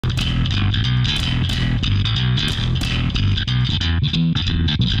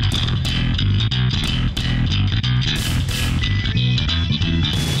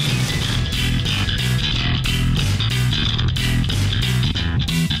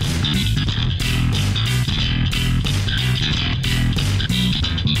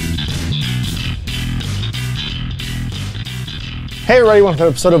Hey everybody, welcome to an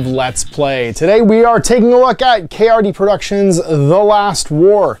episode of Let's Play. Today we are taking a look at KRD Productions' The Last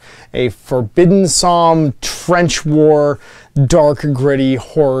War, a Forbidden Psalm trench war, dark, gritty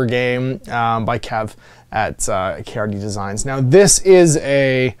horror game by Kev at KRD Designs. Now this is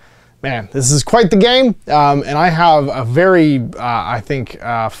this is quite the game, and I have a very, I think,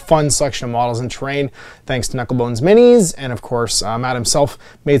 fun selection of models and terrain, thanks to Knucklebones Minis, and of course, Matt himself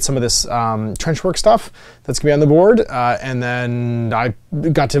made some of this trench work stuff that's gonna be on the board, and then I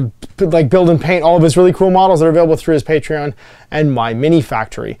got to build and paint all of his really cool models that are available through his Patreon and my mini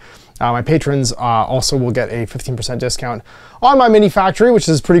factory. My patrons also will get a 15% discount on my mini factory, which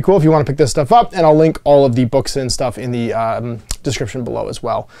is pretty cool if you want to pick this stuff up. And I'll link all of the books and stuff in the description below as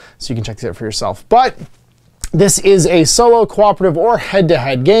well, so you can check these out for yourself. But this is a solo, cooperative, or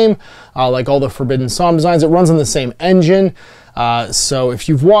head-to-head game. Like all the Forbidden Psalm designs, it runs on the same engine. So if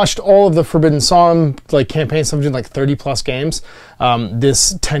you've watched all of the Forbidden Psalm campaigns, something like 30 plus games,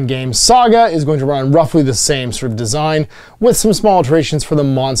 this 10 game saga is going to run roughly the same sort of design, with some small alterations for the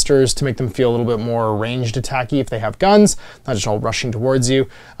monsters to make them feel a little bit more ranged attacky if they have guns, not just all rushing towards you,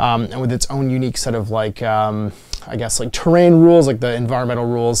 and with its own unique set of I guess terrain rules, like the environmental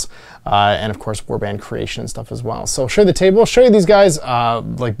rules, and of course warband creation and stuff as well. So I'll show you the table, show you these guys,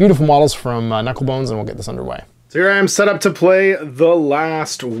 beautiful models from Knucklebones, and we'll get this underway. So here I am set up to play The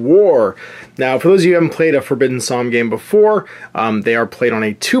Last War. Now, for those of you who haven't played a Forbidden Psalm game before, they are played on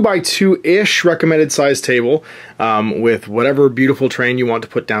a 2x2-ish recommended size table with whatever beautiful terrain you want to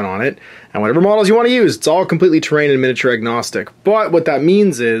put down on it and whatever models you want to use. It's all completely terrain and miniature agnostic. But what that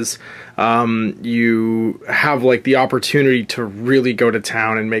means is you have the opportunity to really go to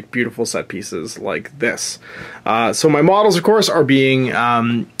town and make beautiful set pieces like this. So my models, of course, are being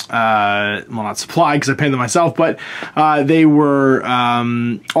well, not supplied because I painted them myself, but they were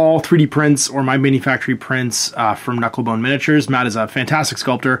all 3D prints or my mini factory prints from Knucklebone Miniatures. Matt is a fantastic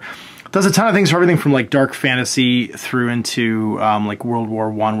sculptor. Does a ton of things for everything from dark fantasy through into World War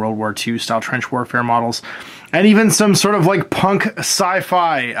I, World War II style trench warfare models, and even some sort of punk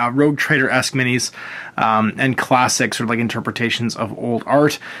sci-fi Rogue Trader-esque minis and classic sort of interpretations of old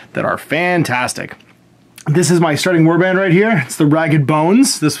art that are fantastic. This is my starting warband right here. It's the Ragged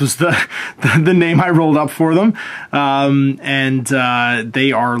Bones. This was the name I rolled up for them. And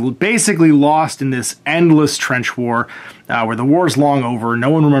they are basically lost in this endless trench war where the war is long over.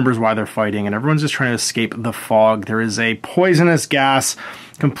 No one remembers why they're fighting, and everyone's just trying to escape the fog. There is a poisonous gas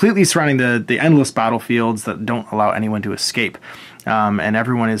completely surrounding the endless battlefields that don't allow anyone to escape. And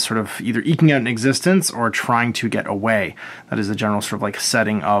everyone is sort of either eking out an existence or trying to get away. That is the general sort of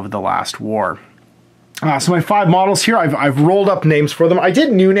setting of The Last War. So my 5 models here, I've rolled up names for them. I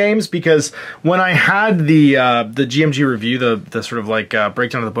did new names because when I had the GMG review, the sort of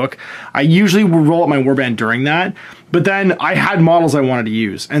breakdown of the book, I usually would roll up my warband during that. But then I had models I wanted to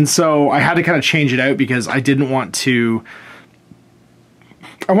use, and so I had to kind of change it out because I didn't want to.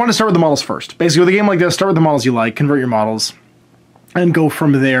 I want to start with the models first. Basically, with a game like this, start with the models you like, convert your models, and go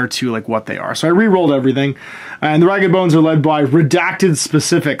from there to what they are. So I re-rolled everything, and the Ragged Bones are led by Redacted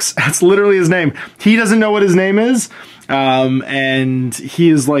Specifics. That's literally his name. He doesn't know what his name is, and he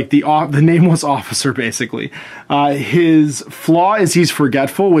is the nameless officer, basically. His flaw is he's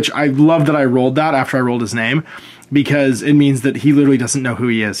forgetful, which I love that I rolled that after I rolled his name, because it means that he literally doesn't know who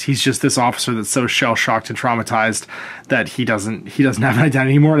he is. He's just this officer that's so shell-shocked and traumatized that he doesn't have an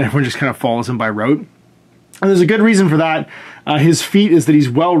identity anymore, and everyone just kind of follows him by rote. And there's a good reason for that. His feat is that he's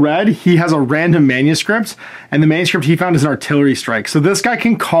well read. He has a random manuscript, and the manuscript he found is an artillery strike. So this guy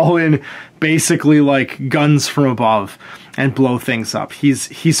can call in basically guns from above and blow things up.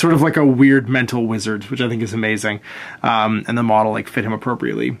 He's sort of a weird mental wizard, which I think is amazing. And the model fit him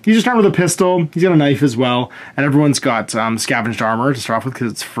appropriately. He's just armed with a pistol. He's got a knife as well, and everyone's got scavenged armor to start off with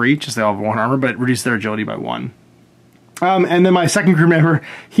because it's free. Just they all have 1 armor, but it reduces their agility by 1. And then my second crew member,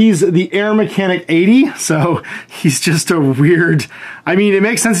 he's the Air Mechanic 80, so he's just a weird. I mean, it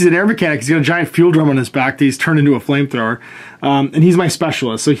makes sense he's an air mechanic. He's got a giant fuel drum on his back that he's turned into a flamethrower, and he's my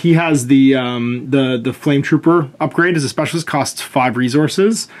specialist. So he has the Flame Trooper upgrade as a specialist, costs 5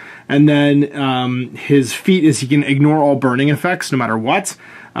 resources, and then his feat is he can ignore all burning effects no matter what.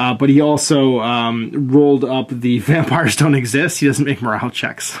 But he also rolled up the Vampires Don't Exist. He doesn't make morale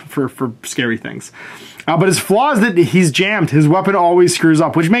checks for scary things. But his flaw is that he's jammed. His weapon always screws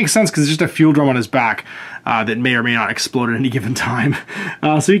up, which makes sense because it's just a fuel drum on his back that may or may not explode at any given time.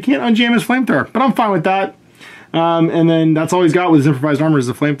 So he can't unjam his flamethrower, but I'm fine with that. And then that's all he's got with his improvised armor is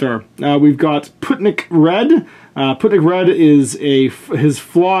the flamethrower. We've got Putnik Red. Putnik Red is his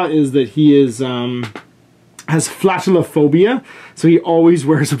flaw is that he is has flatulophobia, so he always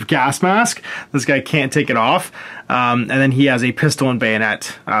wears a gas mask. This guy can't take it off. And then he has a pistol and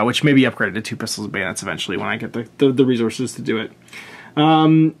bayonet, which may be upgraded to 2 pistols and bayonets eventually when I get the resources to do it.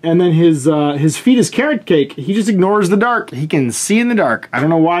 And then his feet is carrot cake. He just ignores the dark. He can see in the dark. I don't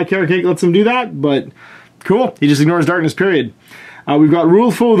know why carrot cake lets him do that, but cool. He just ignores darkness, period. We've got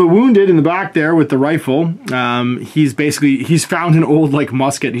Ruleful the Wounded in the back there with the rifle. He's found an old like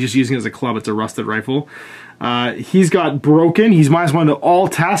musket and he's just using it as a club. It's a rusted rifle. He's got Broken. He's -1 to all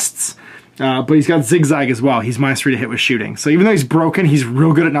tests. But he's got Zigzag as well. He's -3 to hit with shooting. So even though he's broken, he's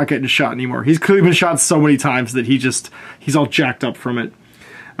real good at not getting shot anymore. He's clearly been shot so many times that he's all jacked up from it.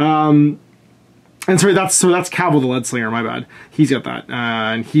 And sorry, that's Cavill the Leadslinger, my bad. He's got that.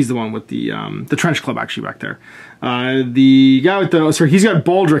 And he's the one with the trench club actually back there. The guy with the, sorry, he's got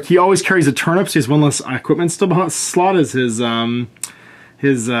Baldric. He always carries a turnip, so he has one less equipment slot as his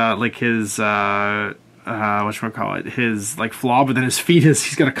whatchamacallit, his like flaw, but then his feet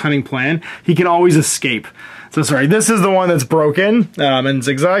he's got a cunning plan. He can always escape. So sorry, this is the one that's broken and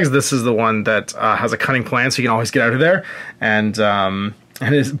zigzags. This is the one that has a cunning plan, so he can always get out of there.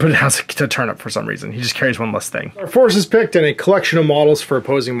 But it has a turnip for some reason. He just carries one less thing. Our force is picked in a collection of models for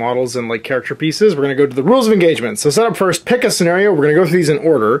opposing models and like character pieces. We're gonna go to the rules of engagement. So set up first, pick a scenario. We're gonna go through these in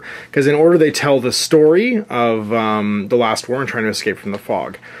order, because in order they tell the story of the last war and trying to escape from the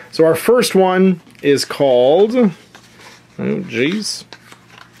fog. So our first one is called, oh geez,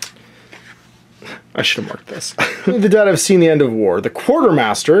 I should have marked this. The dead have seen the end of war. The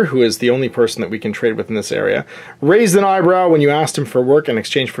quartermaster, who is the only person that we can trade with in this area, raised an eyebrow when you asked him for work in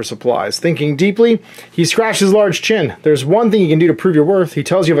exchange for supplies. Thinking deeply, he scratched his large chin. There's one thing you can do to prove your worth. He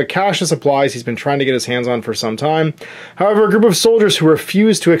tells you of a cache of supplies he's been trying to get his hands on for some time. However, a group of soldiers who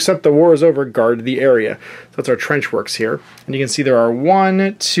refuse to accept the war is over guard the area. So that's our trench works here. And you can see there are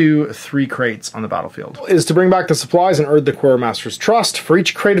 1, 2, 3 crates on the battlefield. Is to bring back the supplies and earn the quartermaster's trust. For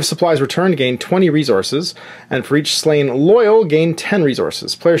each crate of supplies returned, gain 20 resources, and for each slain loyal, gain 10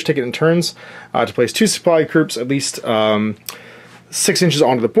 resources. Players take it in turns to place 2 supply groups at least 6 inches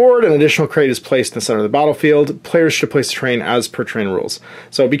onto the board. An additional crate is placed in the center of the battlefield. Players should place the terrain as per terrain rules.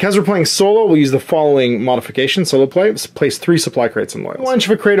 So because we're playing solo, we'll use the following modification. Solo play, place 3 supply crates in loyals. Once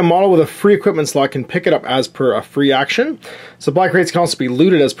you create a model with a free equipment slot, can pick it up as per a free action. Supply crates can also be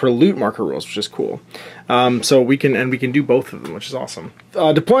looted as per loot marker rules, which is cool. So we can do both of them, which is awesome.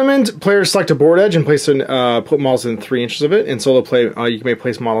 Deployment, players select a board edge and place put models in 3 inches of it. In solo play, you may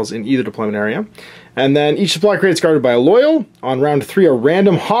place models in either deployment area. And then each supply crate is guarded by a loyal. On round 3, a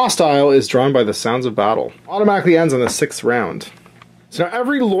random hostile is drawn by the sounds of battle. Automatically ends on the 6th round. So now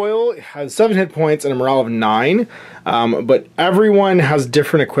every loyal has 7 hit points and a morale of 9, but everyone has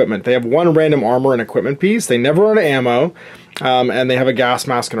different equipment. They have 1 random armor and equipment piece. They never run out of ammo, and they have a gas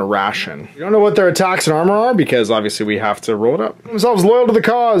mask and a ration. We don't know what their attacks and armor are because obviously we have to roll it up. Themselves loyal to the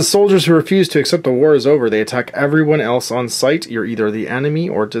cause. Soldiers who refuse to accept the war is over. They attack everyone else on sight. You're either the enemy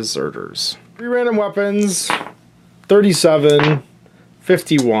or deserters. 3 random weapons, 37,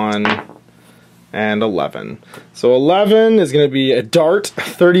 51, and 11. So 11 is going to be a dart,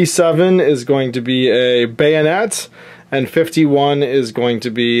 37 is going to be a bayonet, and 51 is going to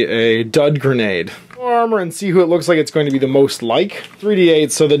be a dud grenade. Armor and see who it looks like it's going to be the most like.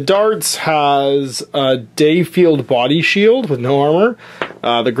 3d8, so the darts has a Dayfield body shield with no armor.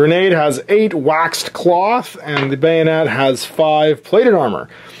 The grenade has 8 waxed cloth, and the bayonet has 5 plated armor.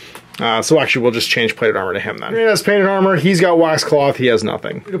 So actually we'll just change plated armor to him then. He has painted armor, he's got wax cloth, he has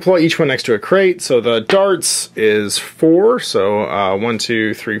nothing. We deploy each one next to a crate, so the darts is 4, so 1,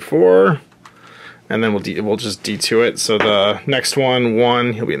 2, 3, 4. And then we'll just D2 it, so the next one,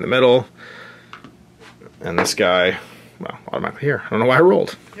 1, he'll be in the middle. And this guy, well, automatically here. I don't know why I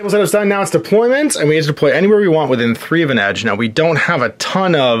rolled. Table setup's done, now it's deployment, and we get to deploy anywhere we want within 3 of an edge. Now we don't have a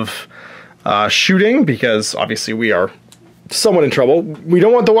ton of shooting, because obviously we are somewhat in trouble. We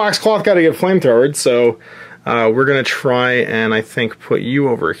don't want the wax cloth guy to get flamethrowered, so we're gonna try and I think put you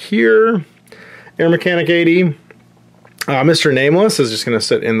over here. Air Mechanic 80. Mr. Nameless is just gonna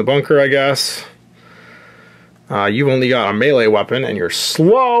sit in the bunker, I guess. You've only got a melee weapon and you're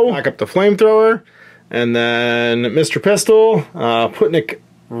slow. Back up the flamethrower. And then Mr. Pistol, Putnik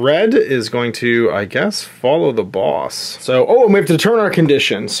Red is going to, I guess, follow the boss. So, oh, and we have to determine our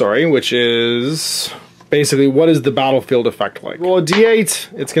condition, sorry, which is basically, what is the battlefield effect like? Roll a d8,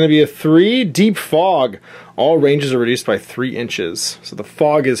 it's going to be a 3. Deep fog. All ranges are reduced by 3 inches. So the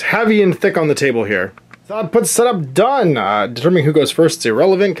fog is heavy and thick on the table here. That puts setup done. Determining who goes first is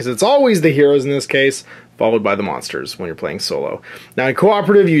irrelevant because it's always the heroes in this case, followed by the monsters when you're playing solo. Now in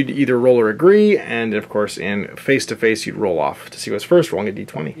cooperative, you'd either roll or agree, and of course in face-to-face, you'd roll off to see who goes first, rolling a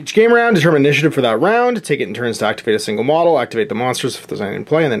d20. Each game round, determine initiative for that round, take it in turns to activate a single model, activate the monsters if there's any in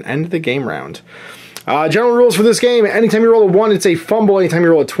play, and then end the game round. General rules for this game: anytime you roll a 1, it's a fumble. Anytime you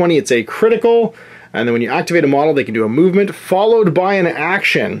roll a 20, it's a critical. And then when you activate a model, they can do a movement followed by an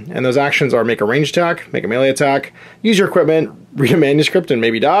action. And those actions are make a ranged attack, make a melee attack, use your equipment, read a manuscript and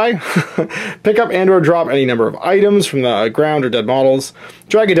maybe die, pick up and or drop any number of items from the ground or dead models,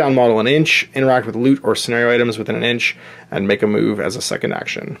 drag a down model an inch, interact with loot or scenario items within an inch, and make a move as a second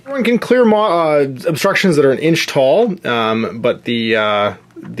action. Everyone can clear obstructions that are an inch tall, but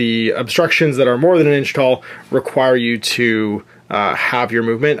the obstructions that are more than an inch tall require you to have your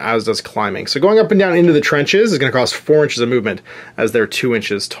movement, as does climbing. So going up and down into the trenches is going to cost 4 inches of movement, as they're 2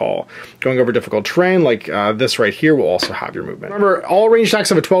 inches tall. Going over difficult terrain like this right here will also have your movement. Remember, all ranged attacks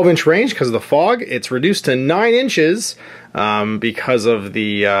have a 12-inch range because of the fog. It's reduced to 9 inches because of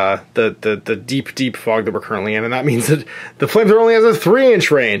the deep fog that we're currently in, and that means that the flamethrower only has a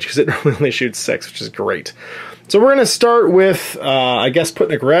 3-inch range because it only shoots 6, which is great. So we're going to start with, I guess,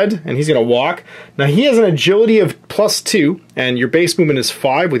 Putnik Red, and he's going to walk. Now, he has an agility of +2, and your base movement is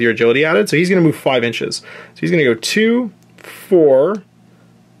 5 with your agility added, so he's going to move 5 inches. So he's going to go 2, 4,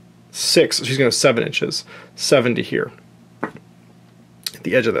 6, so he's going to go 7 inches. 7 to here. At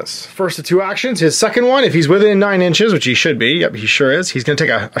the edge of this. First of 2 actions. His second one, if he's within 9 inches, which he should be, yep, he sure is, he's going to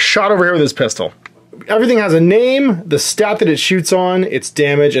take a shot over here with his pistol. Everything has a name, the stat that it shoots on, its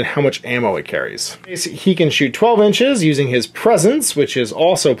damage, and how much ammo it carries. He can shoot 12 inches using his presence, which is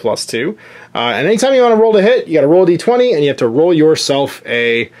also +2. And anytime you want to roll to hit, you got to roll a d20, and you have to roll yourself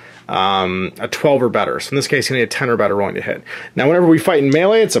a 12 or better. So in this case, you need a 10 or better rolling to hit. Now, whenever we fight in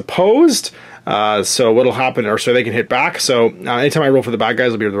melee, it's opposed. So what'll happen, or so they can hit back. So anytime I roll for the bad guys,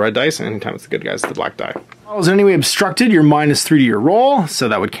 it'll be with the red dice, and anytime it's the good guys, it's the black die. Is in any way obstructed, you're -3 to your roll, so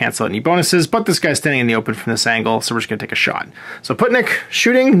that would cancel any bonuses, but this guy's standing in the open from this angle, so we're just going to take a shot. So Putnik,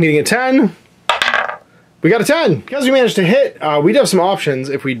 shooting, needing a 10. We got a 10. Because we managed to hit, we'd have some options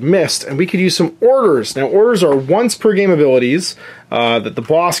if we'd missed, and we could use some orders. Now, orders are once per game abilities that the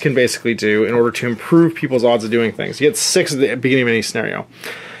boss can basically do in order to improve people's odds of doing things. You get 6 at the beginning of any scenario.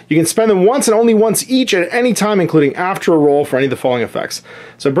 You can spend them once and only once each at any time, including after a roll for any of the following effects.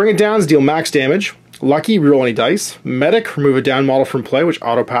 So Bring It Down is deal max damage. Lucky, reroll any dice. Medic, remove a down model from play, which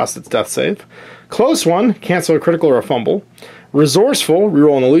auto-passed its death save. Close One, cancel a critical or a fumble. Resourceful,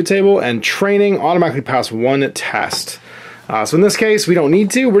 reroll on the loot table. And Training, automatically pass 1 test. So in this case, we don't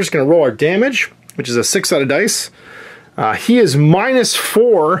need to. We're just going to roll our damage, which is a 6-sided dice. He is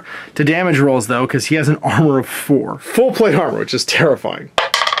 -4 to damage rolls, though, because he has an armor of 4. Full plate armor, which is terrifying.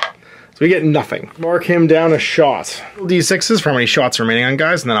 We get nothing. Mark him down a shot. D6s for how many shots remaining on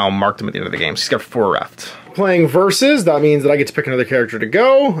guys, and then I'll mark them at the end of the game. So he's got 4 left. Playing versus, that means that I get to pick another character to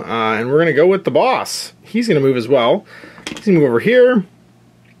go, and we're going to go with the boss. He's going to move as well. He's going to move over here.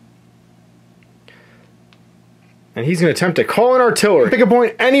 And he's going to attempt to call in artillery. Pick a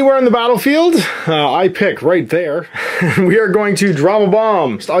point anywhere in the battlefield. I pick right there. We are going to drop a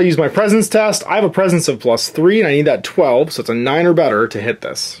bomb. So I'll use my presence test. I have a presence of +3, and I need that 12, so it's a 9 or better to hit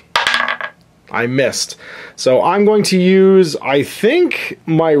this. I missed. So I'm going to use, I think,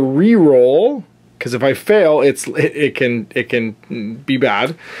 my reroll, because if I fail, it can be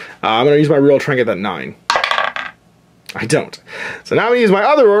bad. I'm going to use my reroll to try and get that 9. I don't. So now I'm going to use my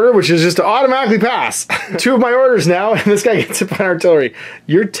other order, which is just to automatically pass. 2 of my orders now, and this guy gets hit by artillery.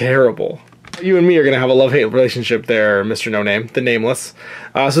 You're terrible. You and me are going to have a love-hate relationship there, Mr. No Name, the Nameless.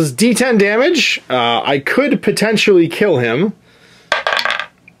 So it's D10 damage. I could potentially kill him.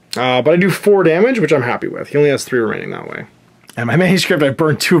 But I do 4 damage, which I'm happy with. He only has 3 remaining that way. And my manuscript I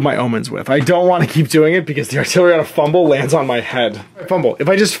burned 2 of my omens with. I don't want to keep doing it because the artillery on a fumble lands on my head. Fumble. If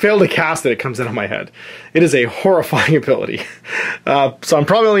I just fail to cast it, it comes in on my head. It is a horrifying ability. So I'm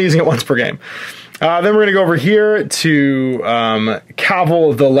probably only using it once per game. Then we're going to go over here to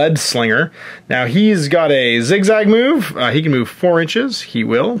Cavill the Lead Slinger. Now he's got a zigzag move. He can move 4 inches. He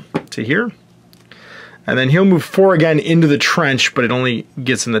will to here. And then he'll move 4 again into the trench, but it only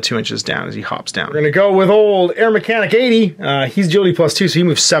gets him the 2 inches down as he hops down. We're going to go with old Air Mechanic 80. He's agility +2, so he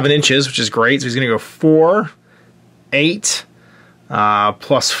moves 7 inches, which is great. So he's going to go 4, 8,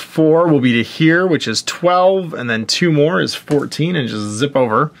 +4 will be to here, which is 12, and then 2 more is 14, and just zip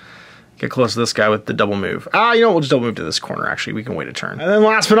over. Get close to this guy with the double move. You know what? We'll just double move to this corner, actually. We can wait a turn. And then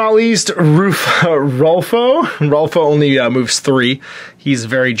last but not least, Rolfo. Rolfo only moves 3. He's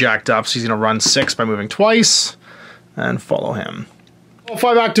very jacked up, so he's going to run 6 by moving twice and follow him. All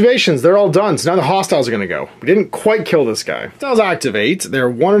 5 activations, they're all done, so now the hostiles are going to go. We didn't quite kill this guy. Hostiles activate, they're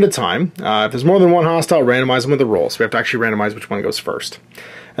one at a time. If there's more than one hostile, randomize them with a roll, so we have to actually randomize which one goes first.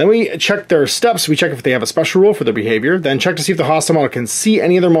 And we check their steps, we check if they have a special rule for their behavior, then check to see if the hostile model can see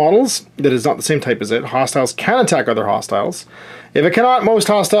any other models that is not the same type as it. Hostiles can attack other hostiles. If it cannot, most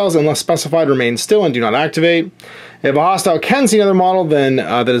hostiles, unless specified, remain still and do not activate. If a hostile can see another model then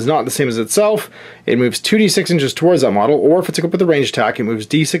that is not the same as itself, it moves 2d6 inches towards that model, or if it's equipped with a ranged attack, it moves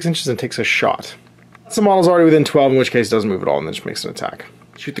d6 inches and takes a shot. Some model's already within 12, in which case it doesn't move at all and then just makes an attack.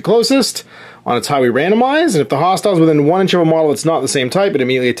 Shoot the closest. On its high we randomize, and if the hostile is within 1 inch of a model that's not the same type, it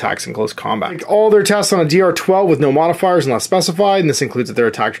immediately attacks in close combat. Make all their tests on a DR12 with no modifiers unless specified, and this includes if their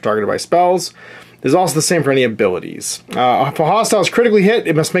attacks are targeted by spells. This is also the same for any abilities. If a hostile is critically hit,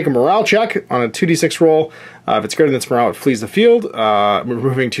 it must make a morale check on a 2d6 roll. If it's greater than its morale, it flees the field,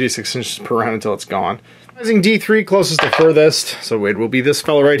 removing 2d6 inches per round until it's gone. Using D3 closest to furthest, so it will be this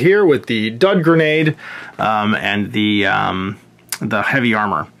fellow right here with the dud grenade and the heavy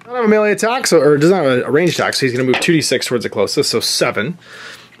armor. Doesn't have a melee attack, or doesn't have a ranged attack, so he's going to move 2d6 towards the closest, so 7.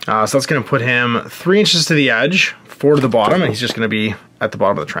 So that's going to put him 3 inches to the edge, 4 to the bottom, and he's just going to be at the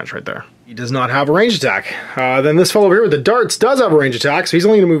bottom of the trench right there. He does not have a ranged attack. Then this fellow over here with the darts does have a ranged attack, so he's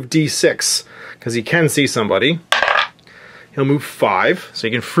only going to move d6, because he can see somebody. He'll move 5, so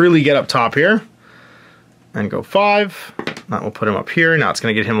he can freely get up top here, and go 5. That will put him up here. Now it's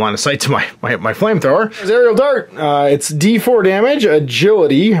going to get him line of sight to my flamethrower. His aerial dart. It's D4 damage,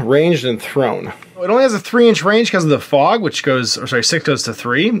 agility, ranged, and thrown. It only has a 3-inch range because of the fog, which goes, or sorry, 6 goes to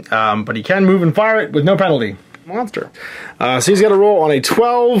 3. But he can move and fire it with no penalty. Monster. So he's got a roll on a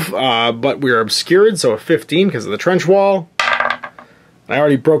 12, but we're obscured, so a 15 because of the trench wall. I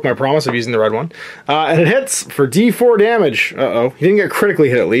already broke my promise of using the red one. And it hits for D4 damage. Uh-oh. He didn't get critically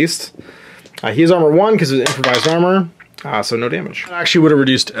hit at least. He has armor 1 because it's improvised armor. So no damage. It actually would have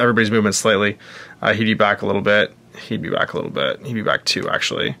reduced everybody's movement slightly. He'd be back a little bit. He'd be back a little bit. He'd be back 2,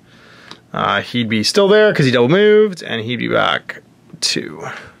 actually. He'd be still there because he double moved, and he'd be back 2.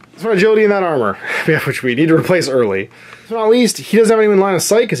 That's for agility in that armor, which we need to replace early. So not least, he doesn't have anyone in line of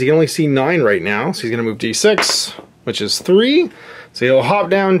sight because he can only see 9 right now. So he's going to move d6, which is 3. So he'll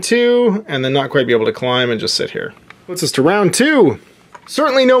hop down 2, and then not quite be able to climb and just sit here. Puts us to round 2.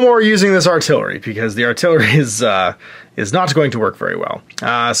 Certainly no more using this artillery, because the artillery is not going to work very well.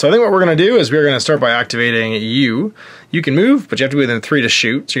 So I think what we're going to do is we're going to start by activating you. You can move, but you have to be within 3 to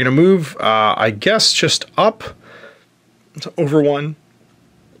shoot. So you're going to move, I guess, just up to over 1.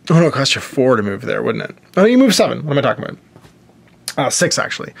 Oh no, it costs you 4 to move there, wouldn't it? Oh, you move 7. What am I talking about? 6,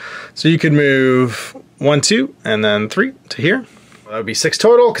 actually. So you could move 1, 2, and then 3 to here. That would be 6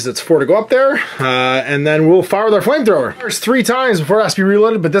 total, because it's 4 to go up there. And then we'll fire with our flamethrower. Fires 3 times before it has to be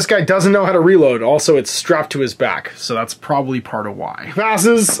reloaded, but this guy doesn't know how to reload. Also, it's strapped to his back, so that's probably part of why.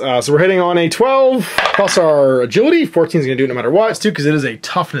 Passes, so we're hitting on a 12, plus our agility. 14 is going to do it no matter what. It's 2, because it is a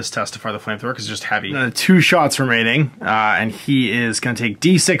toughness test to fire the flamethrower, because it's just heavy. 2 shots remaining, and he is going to take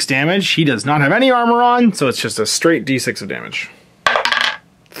d6 damage. He does not have any armor on, so it's just a straight d6 of damage.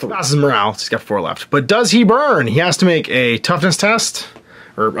 Passes morale, he's got 4 left. But does he burn? He has to make a toughness test.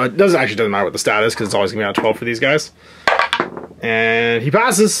 Or doesn't matter what the stat is, because it's always going to be out of 12 for these guys. And he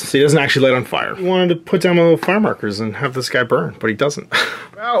passes, so he doesn't actually light on fire. He wanted to put down my little fire markers and have this guy burn, but he doesn't.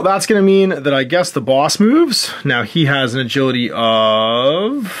 Well, that's going to mean that I guess the boss moves. Now he has an agility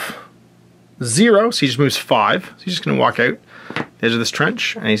of 0, so he just moves 5. So he's just going to walk out the edge of this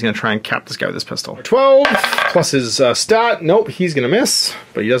trench, and he's going to try and cap this guy with this pistol. 12 plus his stat. Nope, he's going to miss,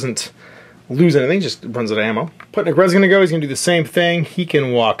 but he doesn't lose anything, just runs out of ammo. Putnik Red's going to go. He's going to do the same thing. He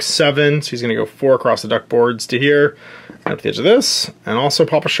can walk 7, so he's going to go 4 across the duck boards to here, out to the edge of this, and also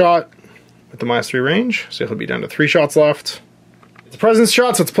pop a shot with the -3 range, so he'll be down to 3 shots left. It's a presence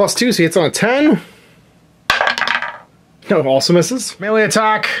shot, so it's +2, so he hits on a 10. No, also misses. Melee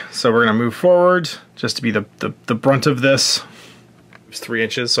attack, so we're going to move forward just to be the brunt of this. It's 3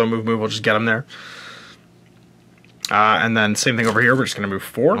 inches, so move, we'll just get him there. And then same thing over here, we're just going to move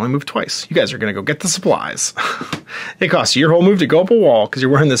 4. Only move twice. You guys are going to go get the supplies. It costs you your whole move to go up a wall because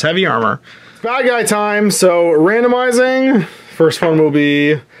you're wearing this heavy armor. Bad guy time, so randomizing. First one will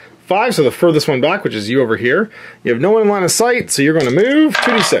be 5, so the furthest one back, which is you over here. You have no one in line of sight, so you're going to move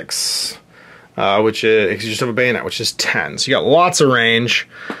 2d6. Which is, you just have a bayonet, which is 10. So you got lots of range.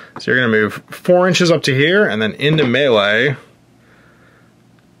 So you're going to move 4 inches up to here, and then into melee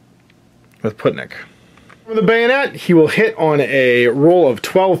with Putnik. For the bayonet, he will hit on a roll of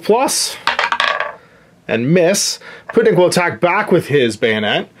 12 plus and miss. Putnik will attack back with his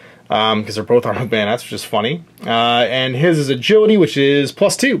bayonet. because they're both armed with bayonets, which is funny. And his is agility, which is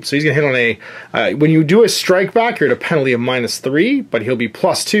 +2. So he's gonna hit on a, when you do a strike back, you're at a penalty of -3, but he'll be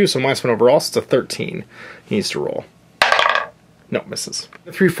 +2, so -1 overall, so it's a 13 he needs to roll. No, misses.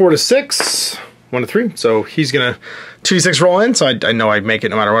 3, 4 to 6, 1 to 3. So he's gonna 2d6 roll in, so I know I make it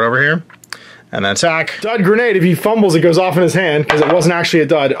no matter what over here. And then attack. Dud grenade, if he fumbles, it goes off in his hand, because it wasn't actually a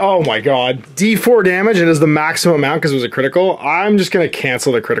dud. Oh my god. D4 damage, it is the maximum amount because it was a critical. I'm just going to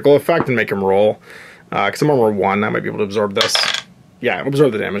cancel the critical effect and make him roll. Because I'm armor 1, I might be able to absorb this. Yeah,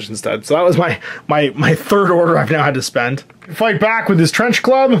 absorb the damage instead. So that was my third order I've now had to spend. Fight back with his trench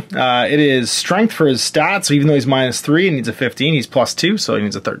club. It is strength for his stats, so even though he's -3 and needs a 15, he's +2, so he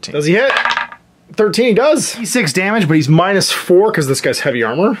needs a 13. Does he hit? 13 he does. D6 damage, but he's -4 because this guy's heavy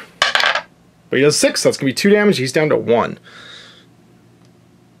armor. But he does 6, so that's going to be 2 damage. He's down to 1.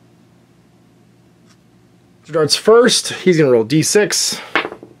 Darts first. He's going to roll D6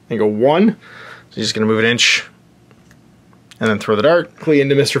 and go 1. So he's just going to move an inch and then throw the dart. Quickly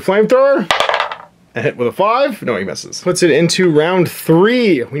into Mr. Flamethrower. And hit with a 5. No, he misses. Puts it into round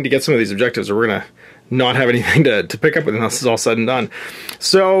 3. We need to get some of these objectives or we're going to not have anything to pick up with unless this is all said and done.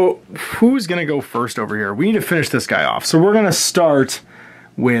 So who's going to go first over here? We need to finish this guy off. So we're going to start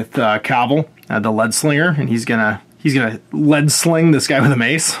with Cavill, the lead slinger, and he's gonna lead sling this guy with a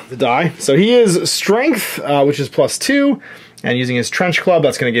mace, the die. So he is strength, which is +2, and using his trench club,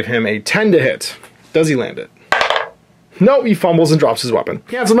 that's gonna give him a 10 to hit. Does he land it? Nope, he fumbles and drops his weapon.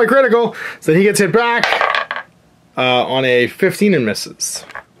 Cancel my critical, so he gets hit back on a 15 and misses.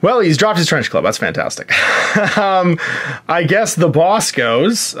 Well, he's dropped his trench club. That's fantastic. I guess the boss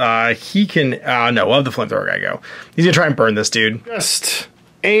goes. He can, no, we'll have the flamethrower guy go. He's gonna try and burn this dude. Just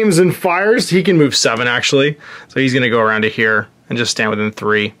aims and fires. He can move 7 actually. So he's gonna go around to here and just stand within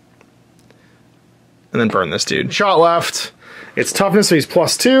 3. And then burn this dude. Shot left. It's toughness, so he's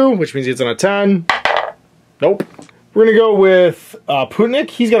 +2, which means he's on a 10. Nope. We're gonna go with Putnik.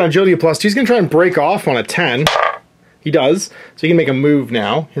 He's got agility of +2. He's gonna try and break off on a 10. He does. So he can make a move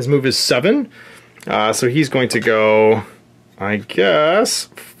now. His move is 7. So he's going to go, I guess,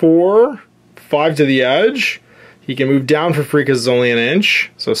 4, 5 to the edge. He can move down for free because it's only an inch.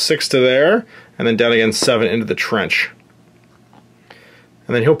 So 6 to there, and then down again 7 into the trench.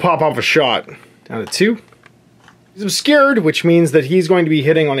 And then he'll pop off a shot. Down to 2. He's obscured, which means that he's going to be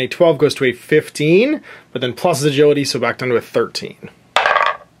hitting on a 12 goes to a 15, but then plus his agility, so back down to a 13.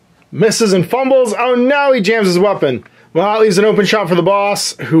 Misses and fumbles. Oh no, he jams his weapon. Well, that leaves an open shot for the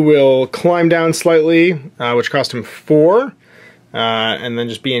boss, who will climb down slightly, which cost him 4. And then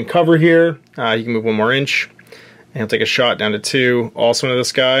just be in cover here. He can move 1 more inch. And he'll take a shot down to 2, also into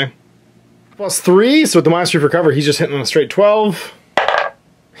this guy. +3, so with the -3 for cover, he's just hitting on a straight 12.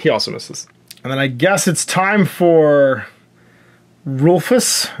 He also misses. And then I guess it's time for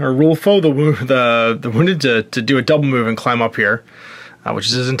Rulfus, or Rulfo, the wounded, to do a double move and climb up here. Which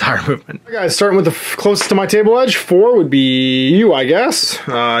is his entire movement. All right, guys, starting with the closest to my table edge, 4 would be you, I guess.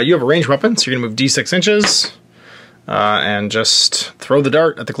 You have a ranged weapon, so you're gonna move D6 inches, and just throw the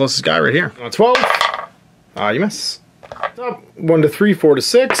dart at the closest guy right here. On 12, you miss. Up 1 to 3, 4 to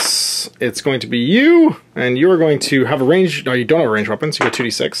 6. It's going to be you, and you're going to have a range. No, you don't have a ranged weapon, so you go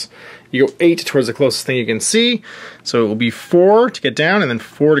 2d6. You go 8 towards the closest thing you can see, so it will be 4 to get down, and then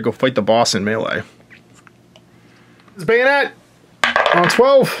 4 to go fight the boss in melee. His bayonet. On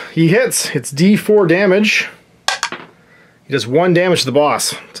 12, he hits. It's D4 damage. He does 1 damage to the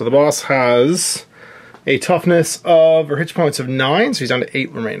boss. So the boss has a toughness of, or hit points of 9, so he's down to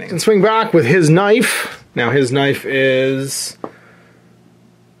 8 remaining. And swing back with his knife. Now his knife is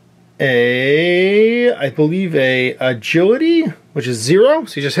I believe a agility, which is 0,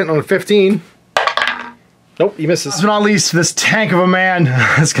 so he's just hitting on a 15. Nope, he misses. Last but not least, this tank of a man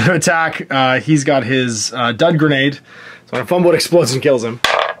is going to attack. He's got his dud grenade. So when a fumble, it explodes and kills him.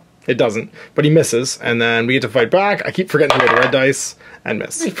 It doesn't, but he misses. And then we get to fight back. I keep forgetting to roll the red dice and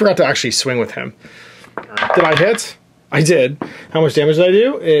miss. I forgot to actually swing with him. Did I hit? I did. How much damage did I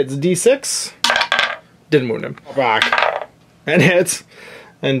do? It's D6. Didn't wound him. Back. And hit.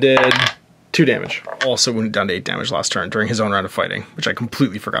 And did 2 damage. Also wounded down to 8 damage last turn during his own round of fighting, which I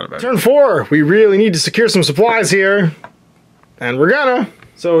completely forgot about. Turn 4, we really need to secure some supplies here. And we're gonna.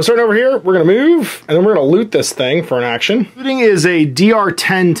 So starting over here, we're gonna move, and then we're gonna loot this thing for an action. Looting is a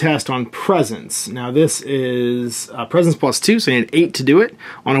DR10 test on presence. Now this is presence +2, so I need 8 to do it.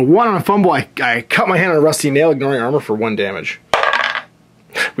 On a 1 on a fumble, I cut my hand on a rusty nail, ignoring armor for 1 damage.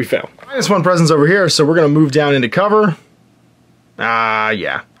 We fail. -1 presence over here, so we're gonna move down into cover.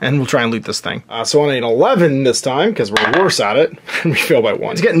 Yeah, and we'll try and loot this thing. So on an 11 this time, because we're worse at it, and we fail by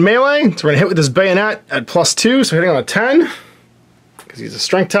 1. He's getting melee, so we're gonna hit with this bayonet at +2, so hitting on a 10. because he's a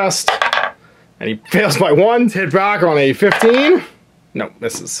strength test. And he fails by 1. Hit back on a 15. No,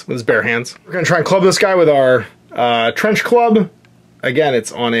 misses with his bare hands. We're going to try and club this guy with our trench club. Again,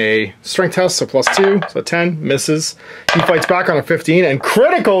 it's on a strength test, so +2, so 10, misses. He fights back on a 15 and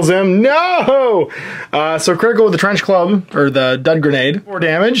criticals him. No! So critical with the trench club, or the dud grenade, 4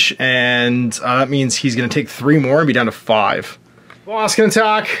 damage, and that means he's going to take 3 more and be down to 5. Boss can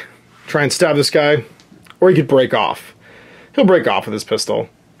attack, try and stab this guy, or he could break off. He'll break off with his pistol.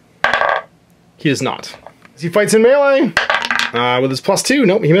 He does not. As he fights in melee, with his +2,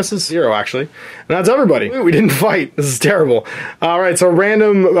 nope, he misses. 0, actually. And that's everybody. We didn't fight. This is terrible. Alright, so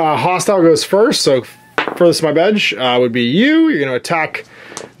random hostile goes first. So furthest my bench would be you. You're going to attack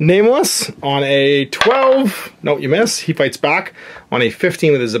Nameless on a 12. Nope, you miss. He fights back on a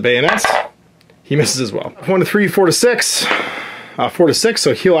 15 with his bayonet. He misses as well. 1 to 3, 4 to 6. 4 to 6,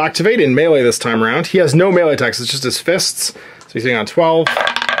 so he'll activate in melee this time around. He has no melee attacks, it's just his fists. So he's sitting on 12.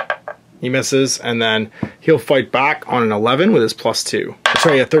 He misses, and then he'll fight back on an 11 with his +2.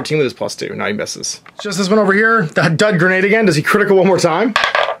 Sorry, a 13 with his +2. Now he misses. It's just this one over here. That dud grenade again. Does he critical one more time?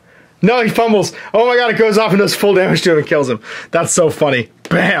 No, he fumbles. Oh my god, it goes off and does full damage to him and kills him. That's so funny.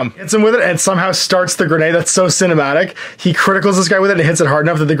 Bam! Hits him with it and somehow starts the grenade. That's so cinematic. He criticals this guy with it and hits it hard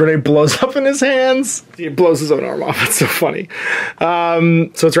enough that the grenade blows up in his hands. He blows his own arm off. That's so funny.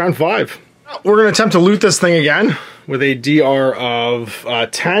 So it's round 5. We're going to attempt to loot this thing again with a DR of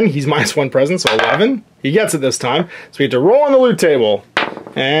 10. He's -1 presence, so 11. He gets it this time. So we get to roll on the loot table.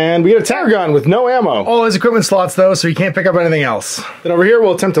 And we get a tower gun with no ammo. All his equipment slots though, so he can't pick up anything else. Then over here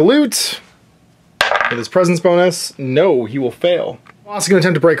we'll attempt to loot. With his presence bonus, no, he will fail. Also going to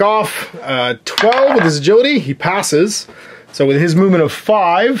attempt to break off. 12 with his agility, he passes. So with his movement of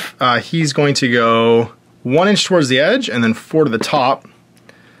 5, he's going to go 1 inch towards the edge and then 4 to the top.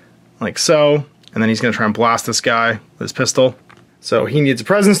 Like so. And then he's going to try and blast this guy with his pistol. So he needs a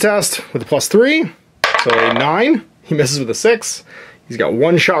presence test with a +3. So a 9. He misses with a 6. He's got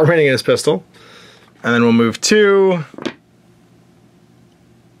 1 shot remaining in his pistol. And then we'll move 2.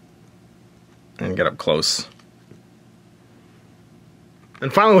 And get up close.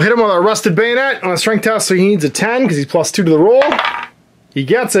 And finally we'll hit him with our rusted bayonet on a strength test, so he needs a 10 because he's +2 to the roll. He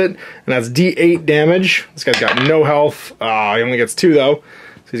gets it, and that's D8 damage. This guy's got no health. He only gets 2 though,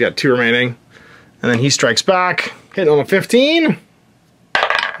 so he's got 2 remaining. And then he strikes back, hitting on a 15.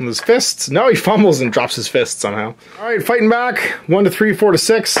 With his fists. No, he fumbles and drops his fist somehow. Alright, fighting back. 1 to 3, 4 to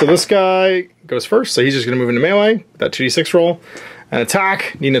 6. So this guy goes first, so he's just going to move into melee with that 2d6 roll. And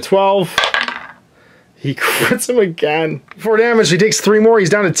attack, needing a 12. He crits him again. 4 damage, he takes 3 more, he's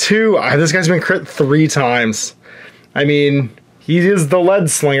down to 2. This guy's been crit 3 times. I mean, he is the lead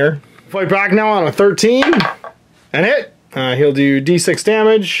slinger. Fight back now on a 13. And hit. He'll do d6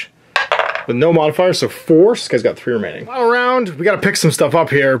 damage. With no modifier, so 4. This guy's got 3 remaining. Final round, we gotta pick some stuff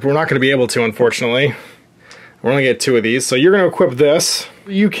up here, but we're not gonna be able to, unfortunately. We're only gonna get 2 of these, so you're gonna equip this.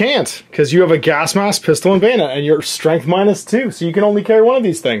 You can't, because you have a gas mask, pistol, and bayonet, and you're strength -2, so you can only carry one of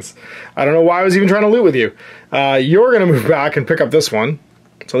these things. I don't know why I was even trying to loot with you. You're gonna move back and pick up this one,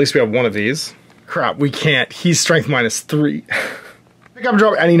 so at least we have 1 of these. Crap, we can't. He's strength -3. Pick up and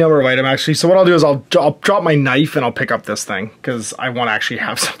drop any number of item actually. So what I'll do is I'll drop my knife and I'll pick up this thing because I want to actually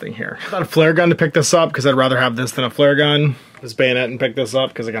have something here. I got a flare gun to pick this up because I'd rather have this than a flare gun. This bayonet and pick this up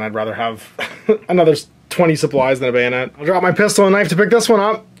because again I'd rather have another 20 supplies than a bayonet. I'll drop my pistol and knife to pick this one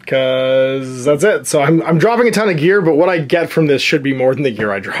up because that's it. So I'm dropping a ton of gear, but what I get from this should be more than the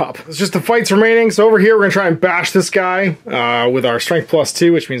gear I drop. It's just the fights remaining. So over here we're gonna try and bash this guy with our strength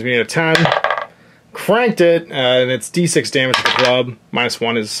 +2, which means we need a 10. Cranked it, and it's d6 damage with the club.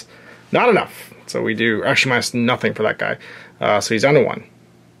 -1 is not enough. So we do, actually minus nothing for that guy. So he's down to 1.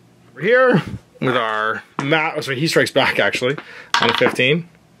 Over here, with our mat, oh, sorry, he strikes back actually, on a 15.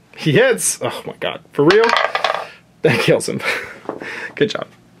 He hits, oh my god, for real? That kills him. Good job.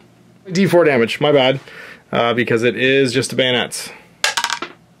 D4 damage, my bad, because it is just a bayonet.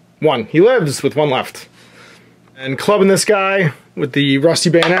 1, he lives with 1 left. And clubbing this guy with the rusty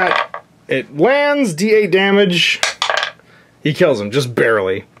bayonet. It lands, d8 damage. He kills him, just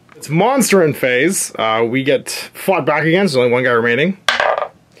barely. It's monster in phase. We get fought back again, so only 1 guy remaining.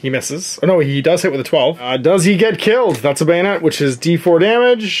 He misses. Oh no, he does hit with a 12. Does he get killed? That's a bayonet, which is d4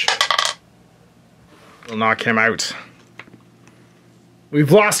 damage. We'll knock him out.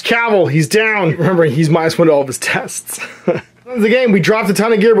 We've lost Cavill, he's down. Remember, he's -1 to all of his tests. The game, we dropped a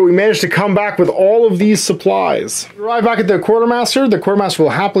ton of gear, but we managed to come back with all of these supplies. You arrive back at the quartermaster. The quartermaster will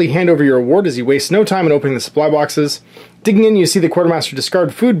happily hand over your award as he wastes no time in opening the supply boxes. Digging in, you see the quartermaster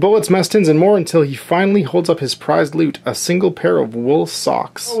discard food, bullets, mess tins, and more until he finally holds up his prized loot, a single pair of wool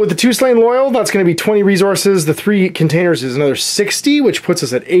socks. With the 2 slain loyal, that's going to be 20 resources. The 3 containers is another 60, which puts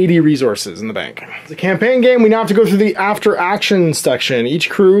us at 80 resources in the bank. It's a campaign game. We now have to go through the after action section. Each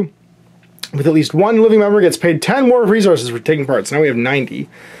crew with at least 1 living member gets paid 10 more resources for taking part. So now we have 90.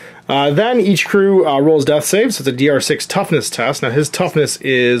 Then each crew rolls death saves. So it's a DR6 toughness test. Now his toughness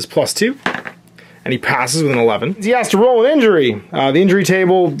is +2. And he passes with an 11. He has to roll an injury. The injury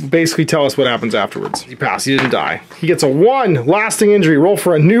table basically tells us what happens afterwards. He passed, he didn't die. He gets a 1 lasting injury. Roll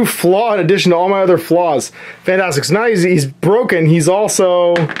for a new flaw in addition to all my other flaws. Fantastic. So now he's broken. He's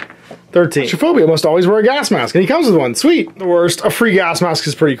also 13. Claustrophobia, must always wear a gas mask. And he comes with one. Sweet. The worst. A free gas mask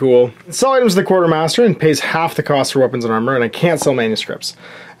is pretty cool. Sell items to the quartermaster and pays half the cost for weapons and armor, and I can't sell manuscripts.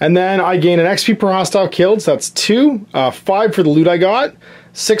 And then I gain an XP per hostile killed, so that's 2. 5 for the loot I got.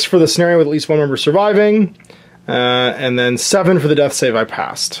 6 for the scenario with at least 1 member surviving, and then 7 for the death save I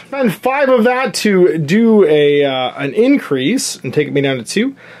passed. And 5 of that to do an increase and take me down to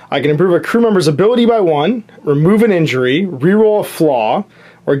 2. I can improve a crew member's ability by 1, remove an injury, reroll a flaw,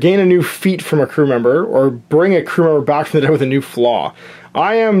 or gain a new feat from a crew member, or bring a crew member back from the dead with a new flaw.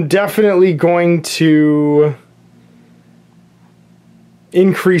 I am definitely going to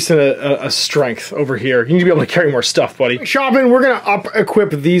increase in a strength over here. You need to be able to carry more stuff, buddy. Shopping, we're gonna up-equip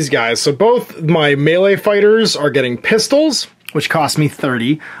these guys. So both my melee fighters are getting pistols, which cost me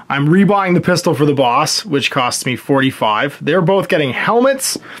 30. I'm rebuying the pistol for the boss, which costs me 45. They're both getting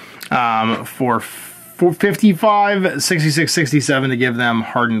helmets for 55, 66, 67 to give them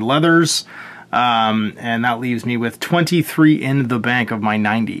hardened leathers. And that leaves me with 23 in the bank of my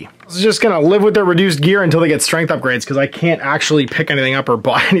 90. I was just gonna live with their reduced gear until they get strength upgrades because I can't actually pick anything up or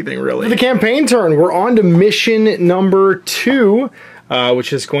buy anything really. For the campaign turn, we're on to mission number 2,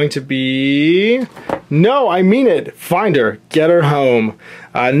 which is going to be, no, I mean it, find her, get her home.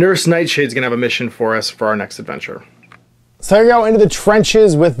 Nurse Nightshade's gonna have a mission for us for our next adventure. So there you go, into the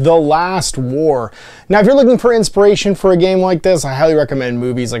trenches with The Last War. Now, if you're looking for inspiration for a game like this, I highly recommend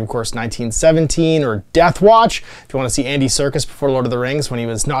movies like, of course, 1917 or Death Watch. If you want to see Andy Serkis before Lord of the Rings when he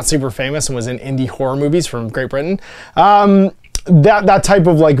was not super famous and was in indie horror movies from Great Britain. That type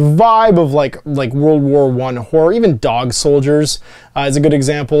of like vibe of like World War I horror, even Dog Soldiers is a good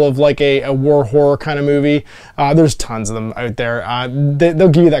example of like a war horror kind of movie. There's tons of them out there. They'll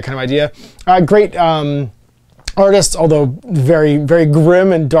give you that kind of idea. Great artists, although very, very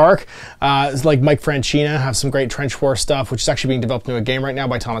grim and dark, like Mike Francina, have some great trench war stuff, which is actually being developed into a game right now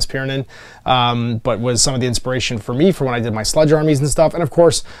by Thomas Piernan, but was some of the inspiration for me for when I did my sludge armies and stuff. And of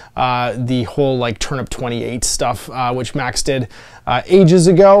course, the whole like Turnip 28 stuff, which Max did ages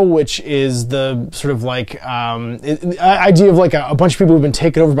ago, which is the sort of like idea of like a bunch of people who've been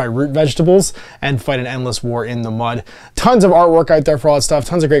taken over by root vegetables and fight an endless war in the mud. Tons of artwork out there for all that stuff,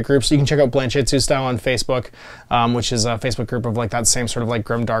 tons of great groups. You can check out Blanchetsu Style on Facebook, which is a Facebook group of like that same sort of like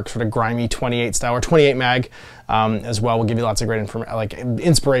grimdark, sort of grimy 28 style, or 28 mag as well. We'll give you lots of great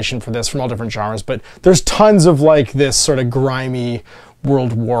inspiration for this from all different genres, but there's tons of like this sort of grimy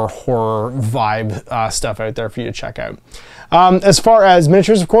World War horror vibe stuff out there for you to check out. As far as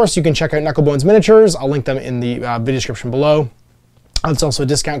miniatures, of course, you can check out Knucklebones Miniatures. I'll link them in the video description below. It's also a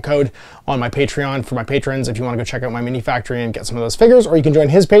discount code on my Patreon for my patrons if you want to go check out my mini factory and get some of those figures, or you can join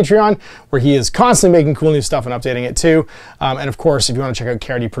his Patreon where he is constantly making cool new stuff and updating it too. And of course, if you want to check out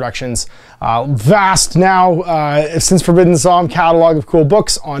KRD Productions' vast now, since Forbidden Psalm catalog of cool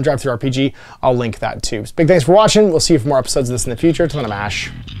books on Drive-Thru-RPG, I'll link that too. So big thanks for watching. We'll see you for more episodes of this in the future. Till then, I'm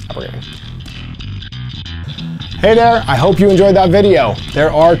Ash. Have a great day. Hey there, I hope you enjoyed that video.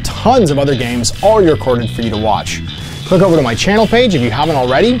 There are tons of other games already recorded for you to watch. Click over to my channel page if you haven't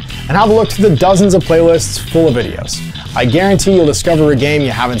already, and have a look through the dozens of playlists full of videos. I guarantee you'll discover a game you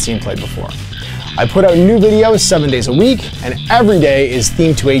haven't seen played before. I put out new videos 7 days a week, and every day is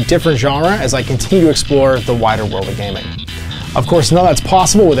themed to a different genre as I continue to explore the wider world of gaming. Of course, none of that's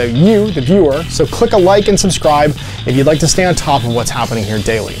possible without you, the viewer, so click a like and subscribe if you'd like to stay on top of what's happening here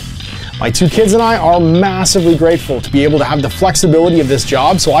daily. My 2 kids and I are massively grateful to be able to have the flexibility of this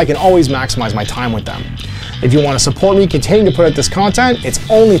job so I can always maximize my time with them. If you want to support me continue to put out this content, it's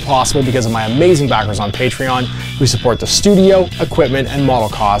only possible because of my amazing backers on Patreon who support the studio, equipment, and model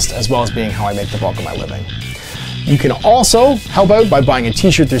cost, as well as being how I make the bulk of my living. You can also help out by buying a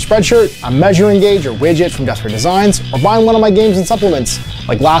t-shirt through Spreadshirt, a measuring gauge or widget from Death Ray Designs, or buying one of my games and supplements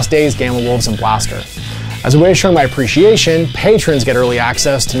like Last Days, Gamma Wolves, and Blaster. As a way of showing my appreciation, patrons get early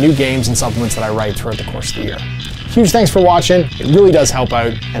access to new games and supplements that I write throughout the course of the year. Huge thanks for watching. It really does help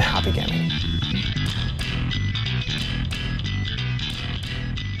out, and happy gaming.